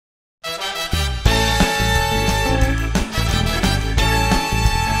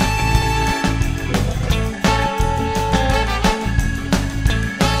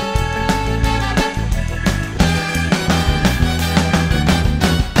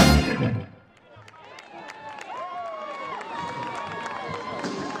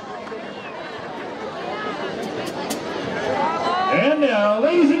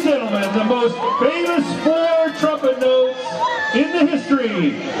most famous 4 trumpet notes in the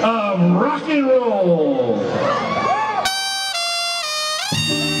history of rock and roll.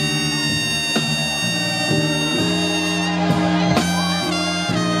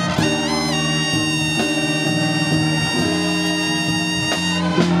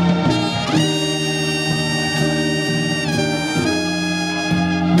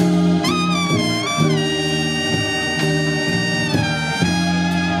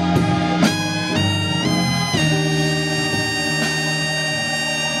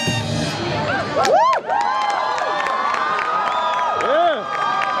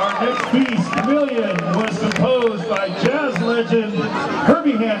 Next piece, Chameleon, was composed by jazz legend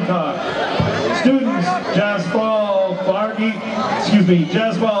Herbie Hancock. Students, Jazzball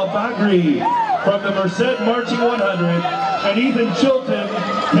Bagri from the Merced Marching 100, and Ethan Chilton,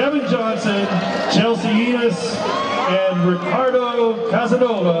 Kevin Johnson, Chelsea Enos, and Ricardo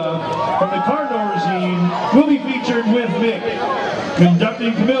Casanova from the Cardinal regime will be featured with Mick.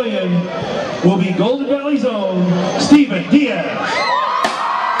 Conducting Chameleon will be Golden Valley's own Stephen Diaz.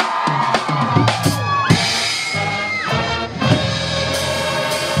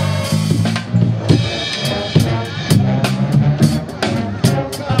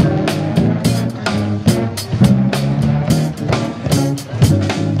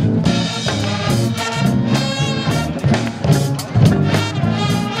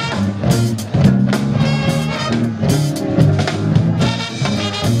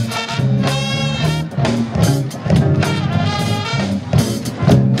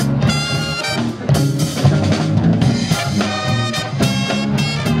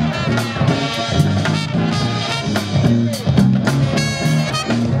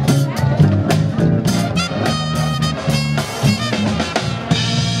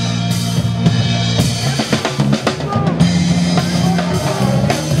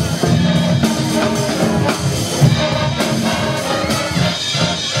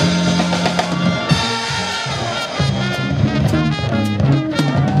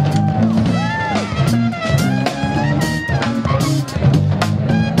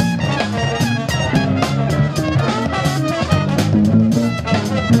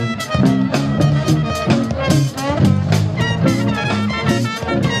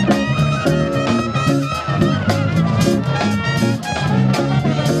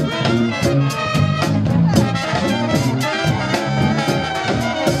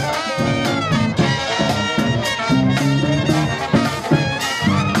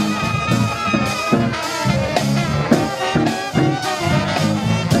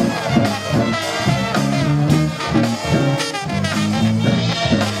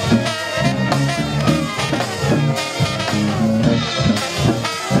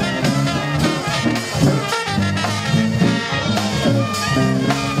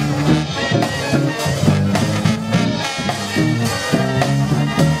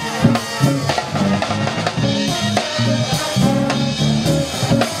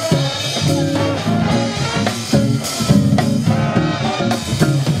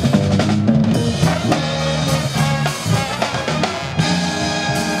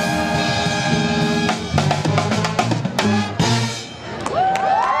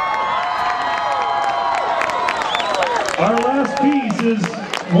 Our last piece is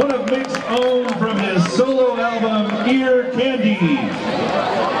one of Mick's own from his solo album, Ear Candy.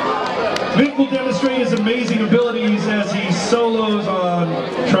 Mick will demonstrate his amazing abilities as he solos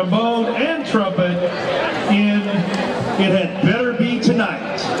on trombone and trumpet in It Had Better Be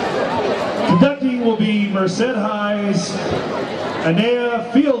Tonight. Conducting will be Merced High's Anea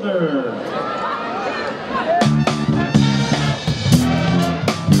Fielder.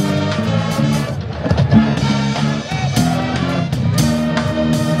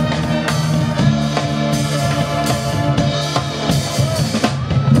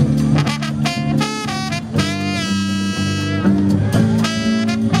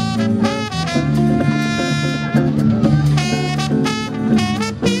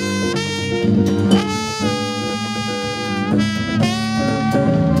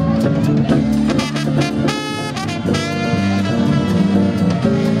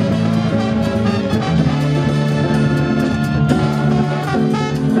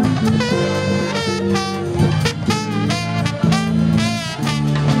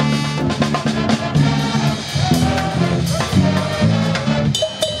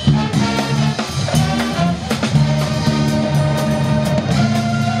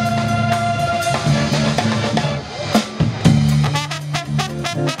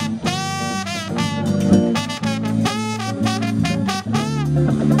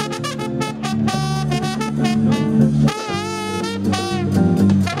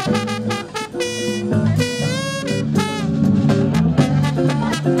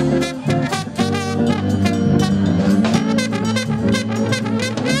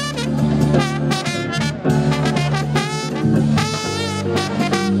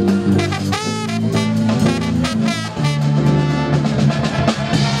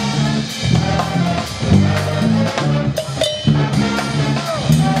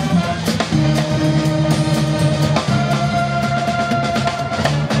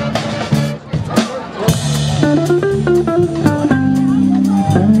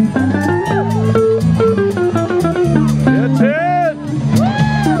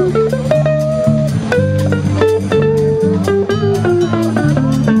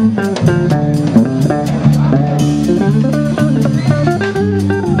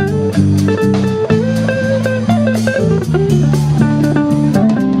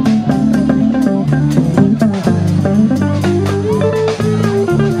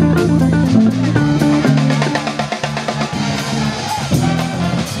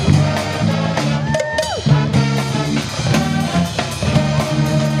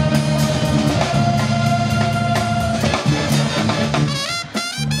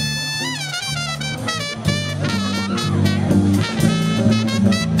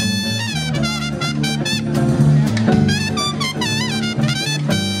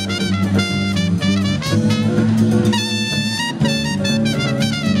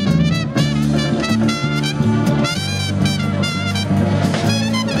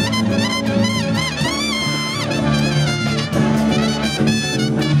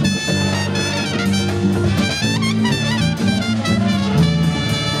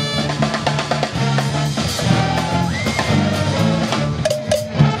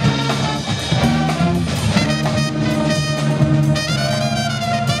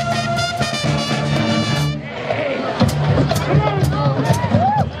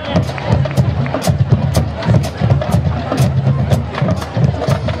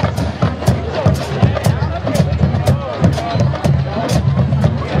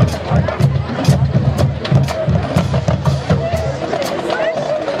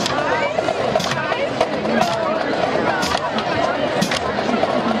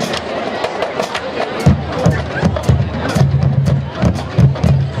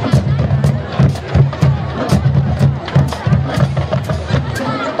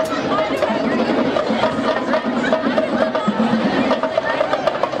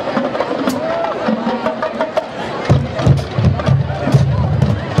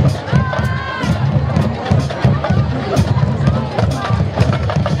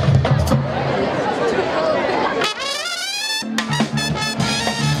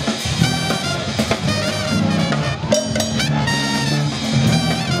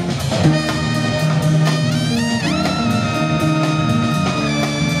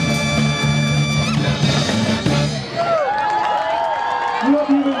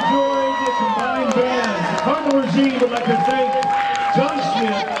 would like to thank John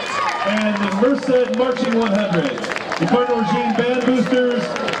Schmidt and the Merced Marching 100, the Cardinal Regime Band Boosters,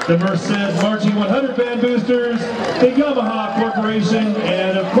 the Merced Marching 100 Band Boosters, the Yamaha Corporation,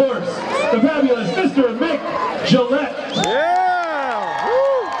 and of course, the fabulous Mr. Mick Gillette.